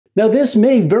Now, this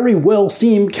may very well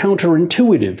seem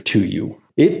counterintuitive to you.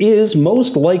 It is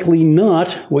most likely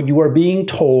not what you are being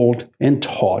told and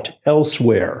taught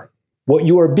elsewhere. What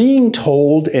you are being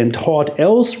told and taught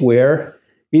elsewhere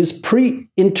is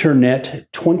pre-internet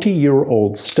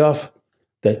 20-year-old stuff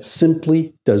that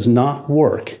simply does not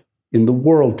work in the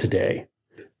world today.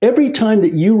 Every time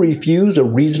that you refuse a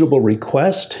reasonable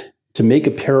request to make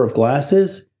a pair of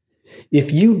glasses,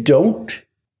 if you don't,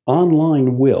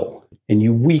 online will, and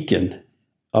you weaken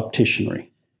opticianry.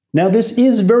 Now, this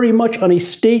is very much on a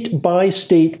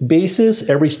state-by-state basis.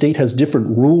 Every state has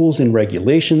different rules and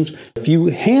regulations. A few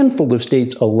handful of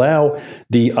states allow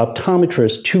the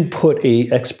optometrist to put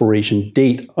an expiration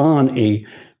date on a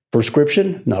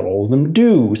prescription. Not all of them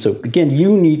do. So again,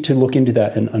 you need to look into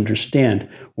that and understand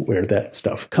where that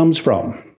stuff comes from.